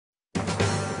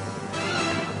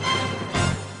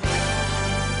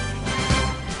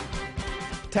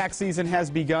Tax season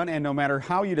has begun, and no matter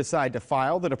how you decide to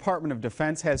file, the Department of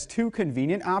Defense has two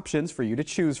convenient options for you to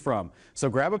choose from. So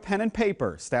grab a pen and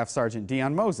paper. Staff Sergeant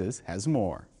Dion Moses has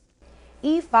more.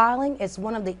 E-filing is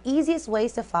one of the easiest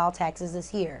ways to file taxes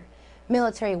this year.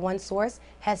 Military OneSource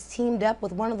has teamed up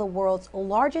with one of the world's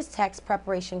largest tax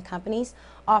preparation companies,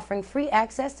 offering free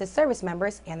access to service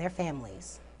members and their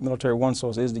families. Military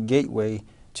OneSource is the gateway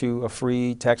to a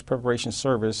free tax preparation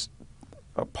service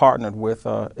partnered with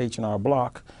H&R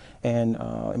Block, and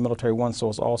Military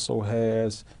OneSource also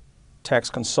has tax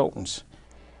consultants.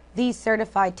 These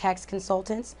certified tax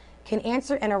consultants can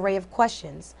answer an array of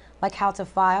questions like how to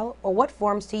file or what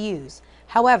forms to use.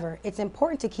 However, it's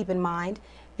important to keep in mind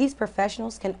these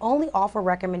professionals can only offer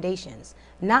recommendations,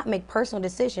 not make personal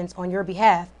decisions on your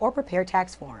behalf or prepare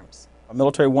tax forms.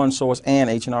 Military OneSource and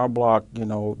H&R Block,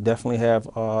 definitely have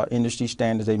industry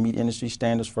standards. They meet industry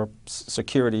standards for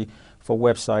security for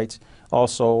websites.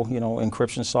 Also,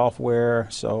 encryption software.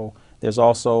 So there's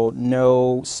also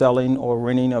no selling or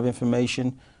renting of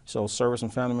information. So service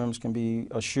and family members can be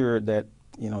assured that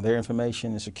their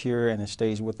information is secure and it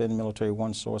stays within Military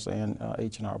OneSource and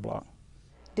H&R Block.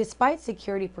 Despite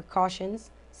security precautions,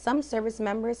 some service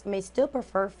members may still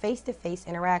prefer face-to-face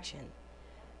interaction.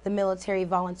 The Military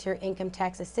Volunteer Income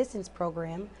Tax Assistance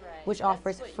Program, which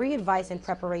offers free advice in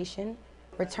preparation,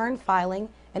 return filing,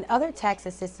 and other tax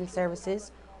assistance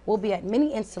services, will be at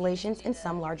many installations in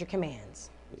some larger commands.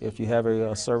 If you have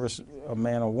a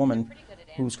man or woman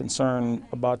who's concerned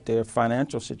about their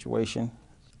financial situation,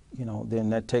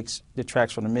 then that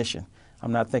detracts from the mission.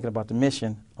 I'm not thinking about the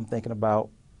mission, I'm thinking about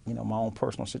my own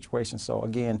personal situation. So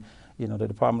again, the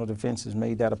Department of Defense has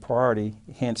made that a priority,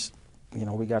 hence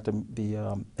we got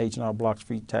the H&R Block's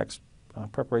free tax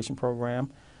preparation program,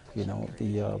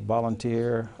 the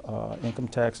volunteer income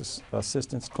tax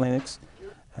assistance clinics,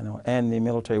 and the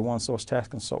Military OneSource tax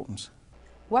consultants.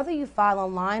 Whether you file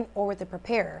online or with a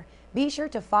preparer, be sure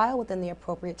to file within the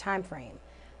appropriate time frame.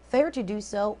 Failure to do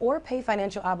so or pay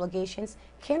financial obligations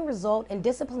can result in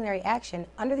disciplinary action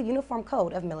under the Uniform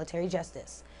Code of Military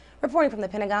Justice. Reporting from the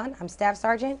Pentagon, I'm Staff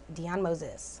Sergeant Dion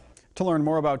Moses. To learn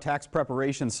more about tax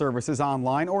preparation services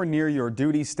online or near your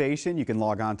duty station, you can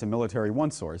log on to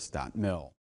militaryonesource.mil.